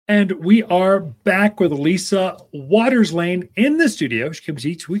And we are back with Lisa Waterslane in the studio. She comes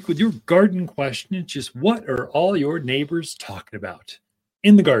each week with your garden question. It's just, what are all your neighbors talking about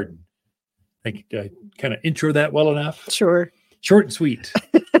in the garden? I kind of intro that well enough. Sure. Short and sweet.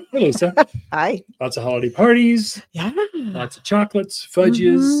 Hey, Lisa. Hi. Lots of holiday parties. Yeah. Lots of chocolates,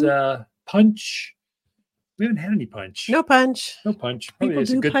 fudges, punch. We haven't had any punch. No punch. No punch. Probably People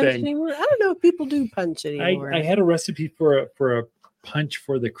is a do good punch thing. anymore. I don't know if people do punch anymore. I had a recipe for a punch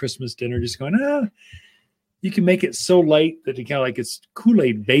for the Christmas dinner. Just going, you can make it so light that it kind of like it's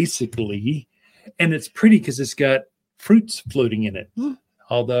Kool-Aid basically, and it's pretty because it's got fruits floating in it.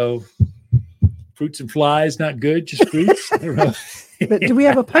 Although fruits and flies not good, just fruits. I don't know. But do we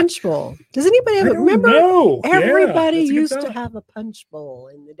have a punch bowl? Does anybody have remember? No. Everybody used to have a punch bowl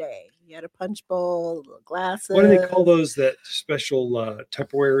in the day. You had a punch bowl, little glasses. What do they call those? That special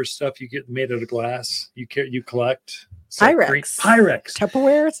Tupperware stuff you get made out of glass. You collect Pyrex.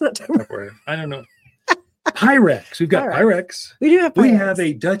 Tupperware. It's not Tupperware. I don't know. Pyrex. We've got Pyrex. We do have Pyrex. We have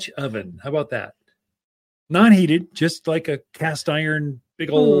a Dutch oven. How about that? Non-heated, just like a cast iron,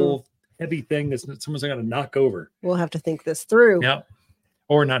 big old heavy thing that someone's got to knock over. We'll have to think this through. Yeah.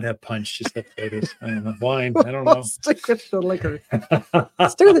 Or not have punch, just have potatoes. I don't know. Wine. I don't know. Stick with the liquor.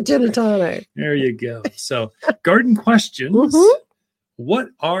 Stir the gin and tonic. There you go. So, garden questions. What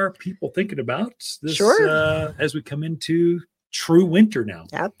are people thinking about this as we come into true winter now?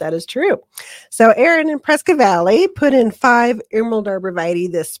 Yeah, that is true. So Aaron in Prescott Valley put in 5 emerald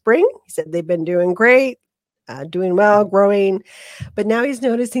arborvitae this spring. He said they've been doing great, doing well, growing, but now he's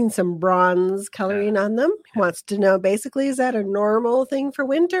noticing some bronze coloring on them. He wants to know, basically, is that a normal thing for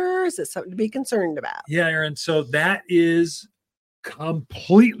winter? Or is it something to be concerned about? Yeah, Aaron. So that is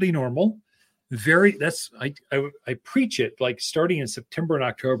completely normal. I preach it like starting in September and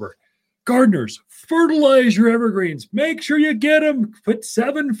October. Gardeners, fertilize your evergreens. Make sure you get them. Put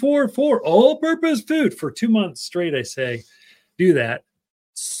 744 all-purpose food for 2 months straight. I say, do that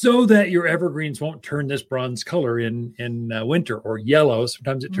so that your evergreens won't turn this bronze color in winter, or yellow.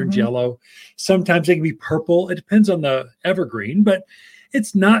 Sometimes it turns yellow. Sometimes it can be purple. It depends on the evergreen, but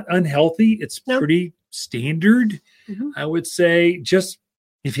it's not unhealthy. It's pretty standard. I would say, just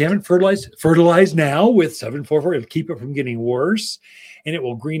if you haven't fertilize now with 744. It'll keep it from getting worse, and it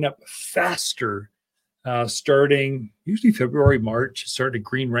will green up faster. Starting usually February, March, starting to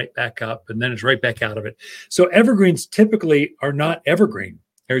green right back up, and then it's right back out of it. So evergreens typically are not evergreen.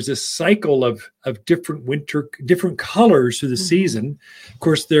 There's this cycle of different colors through the season. Of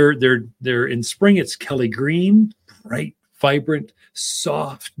course, they're in spring. It's Kelly green, bright, vibrant,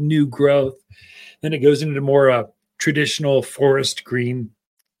 soft, new growth. Then it goes into more traditional forest green.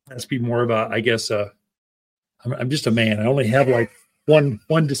 That's be more of I'm just a man. I only have like one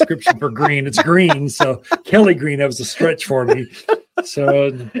description for green. It's green. So Kelly green, that was a stretch for me.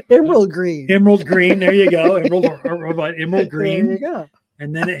 So emerald green. There you go. Emerald green. There you go.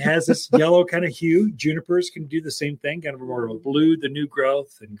 And then it has this yellow kind of hue. Junipers can do the same thing, kind of more of a blue, the new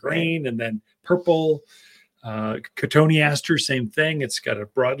growth, and green, and then purple. Cotoneaster, same thing. It's got a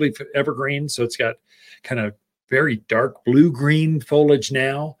broadleaf evergreen, so it's got kind of very dark blue-green foliage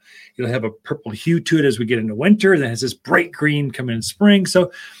now. It'll have a purple hue to it as we get into winter. Then it has this bright green coming in spring.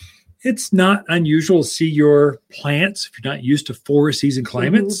 So it's not unusual to see your plants, if you're not used to 4-season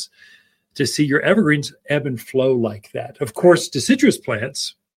climates, to see your evergreens ebb and flow like that. Of course, deciduous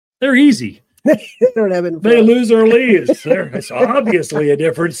plants, they're easy. They don't ebb and flow. They lose their leaves. It's obviously a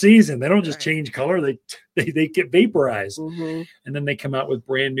different season. They don't just change color. They get vaporized. And then they come out with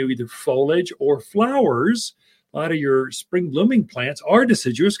brand new either foliage or flowers. A lot of your spring blooming plants are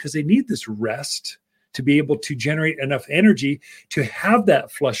deciduous because they need this rest to be able to generate enough energy to have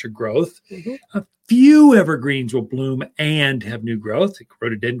that flush of growth. A few evergreens will bloom and have new growth, like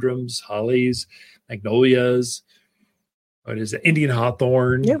rhododendrons, hollies, magnolias. What is it? Indian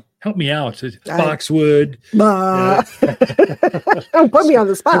hawthorn. Help me out. Boxwood. Put me on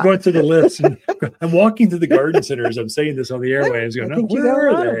the spot. I'm going through the list. I'm walking through the garden centers. I'm saying this on the airwaves. Going, where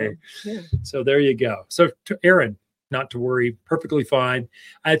are they? So there you go. So to Aaron, not to worry, perfectly fine.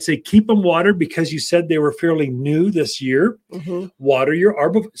 I'd say keep them watered because you said they were fairly new this year. Water your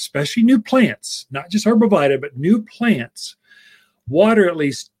especially new plants, not just arborvitae, but new plants. Water at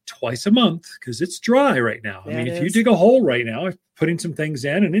least twice a month because it's dry right now. I mean, if you dig a hole right now, putting some things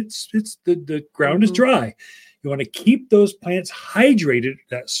in, and it's the ground is dry. You want to keep those plants hydrated,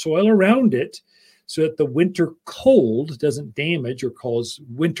 that soil around it, so that the winter cold doesn't damage or cause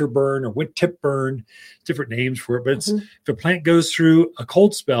winter burn or tip burn, different names for it. But if a plant goes through a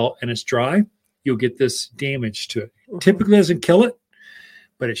cold spell and it's dry, you'll get this damage to it. Typically doesn't kill it,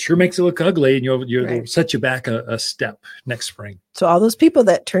 but it sure makes it look ugly, and you'll Right. set you back a step next spring. So all those people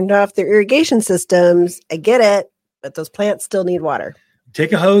that turned off their irrigation systems, I get it, but those plants still need water.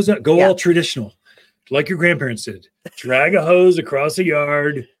 Take a hose up, go Yeah. all traditional, like your grandparents did. Drag a hose across the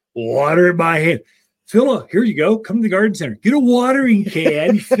yard, water it by hand. Here you go. Come to the garden center. Get a watering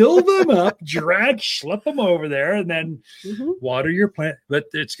can, fill them up, schlep them over there, and then water your plant. But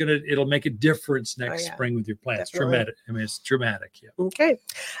it'll make a difference next spring with your plants. Definitely. Dramatic. I mean, it's dramatic. Yeah. Okay.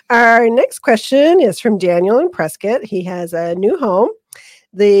 Our next question is from Daniel in Prescott. He has a new home.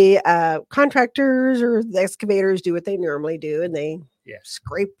 The contractors or the excavators do what they normally do, and they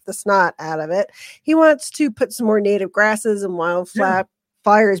scrape the snot out of it. He wants to put some more native grasses and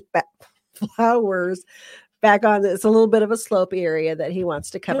flowers back on. It's a little bit of a slopey area that he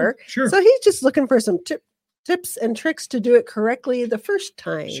wants to cover. Oh, sure. So he's just looking for some tips and tricks to do it correctly the first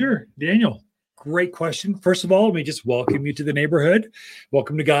time. Sure. Daniel, great question. First of all, let me just welcome you to the neighborhood.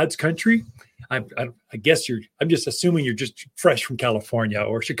 Welcome to God's country. I guess I'm just assuming you're just fresh from California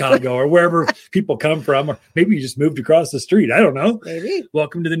or Chicago or wherever people come from, or maybe you just moved across the street. I don't know. Maybe.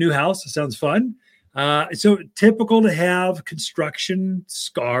 Welcome to the new house. It sounds fun. So typical to have construction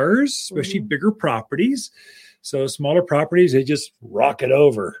scars, especially bigger properties. So smaller properties, they just rock it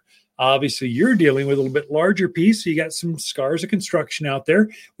over. Obviously, you're dealing with a little bit larger piece. So you got some scars of construction out there.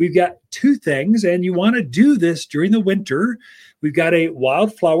 We've got two things, and you want to do this during the winter. We've got a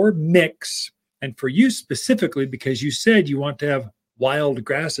wildflower mix. And for you specifically, because you said you want to have wild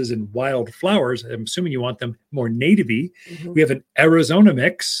grasses and wild flowers, I'm assuming you want them more native-y. We have an Arizona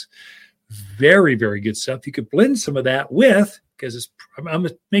mix. Very, very good stuff. You could blend some of that with, because I'm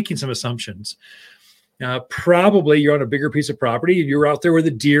making some assumptions. Probably you're on a bigger piece of property. You're out there where the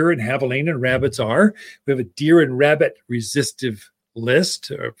deer and javelina and rabbits are. We have a deer and rabbit resistive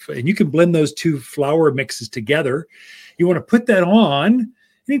list, and you can blend those two flower mixes together. You want to put that on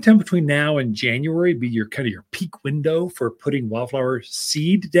anytime between now and January, be your kind of your peak window for putting wildflower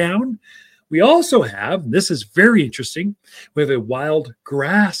seed down. We also have, this is very interesting, we have a wild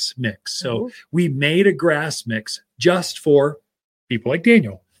grass mix. So we made a grass mix just for people like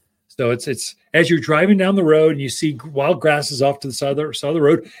Daniel. So it's as you're driving down the road and you see wild grasses off to the side of the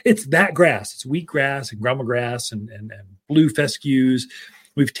road, it's that grass. It's wheatgrass and grama grass and blue fescues.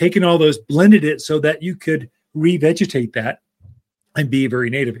 We've taken all those, blended it so that you could revegetate that and be very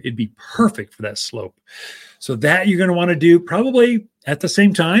native. It'd be perfect for that slope. So that you're going to want to do probably at the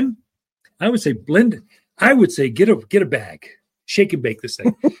same time. I would say blend. I would say get a bag, shake and bake this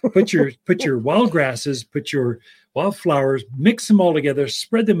thing. Put your wild grasses, put your wildflowers, mix them all together,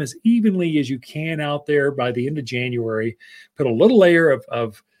 spread them as evenly as you can out there by the end of January. Put a little layer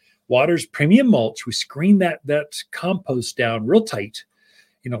of Water's premium mulch. We screen that compost down real tight.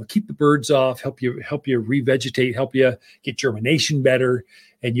 Keep the birds off, help you revegetate, help you get germination better,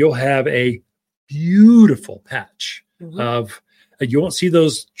 and you'll have a beautiful patch of. You won't see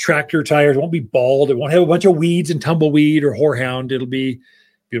those tractor tires. It won't be bald. It won't have a bunch of weeds and tumbleweed or horehound. It'll be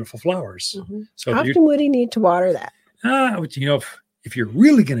beautiful flowers. So how often would he need to water that? If you're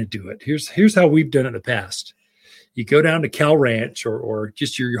really going to do it, here's how we've done it in the past. You go down to Cal Ranch or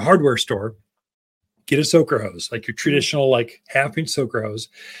just your hardware store, get a soaker hose, like your traditional, like half-inch soaker hose,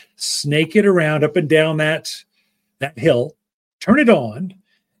 snake it around up and down that hill, turn it on,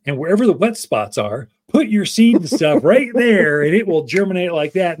 and wherever the wet spots are, put your seed and stuff right there, and it will germinate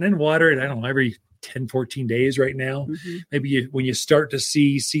like that. And then water it, I don't know, every 10, 14 days right now. Maybe when you start to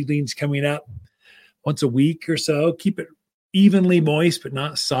see seedlings coming up once a week or so, keep it evenly moist but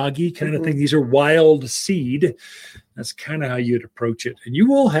not soggy kind of thing. These are wild seed. That's kind of how you'd approach it. And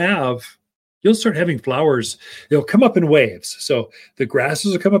you'll start having flowers. They'll come up in waves. So the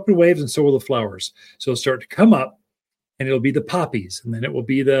grasses will come up in waves, and so will the flowers. So they'll start to come up. And it'll be the poppies, and then it will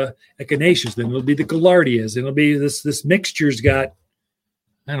be the echinaceas, then it'll be the gaillardias, and it'll be this mixture's got,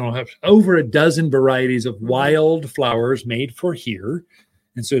 I don't know, over a dozen varieties of wild flowers made for here.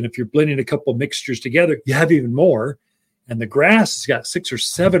 And so if you're blending a couple mixtures together, you have even more. And the grass has got 6 or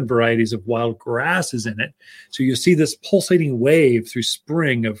 7 varieties of wild grasses in it. So you'll see this pulsating wave through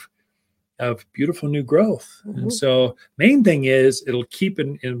spring of beautiful new growth. And so main thing is it'll keep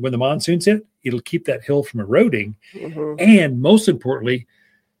when the monsoons hit, it'll keep that hill from eroding. And most importantly,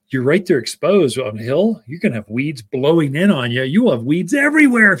 you're right there exposed on a hill. You're going to have weeds blowing in on you. You will have weeds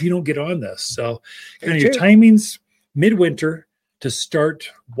everywhere if you don't get on this. So kind of your timing's midwinter to start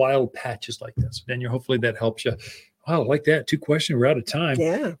wild patches like this. Then hopefully that helps you. Wow, I like that. 2 questions. We're out of time.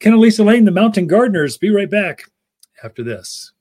 Yeah. Ken and Lisa Lane, the Mountain Gardeners. Be right back after this.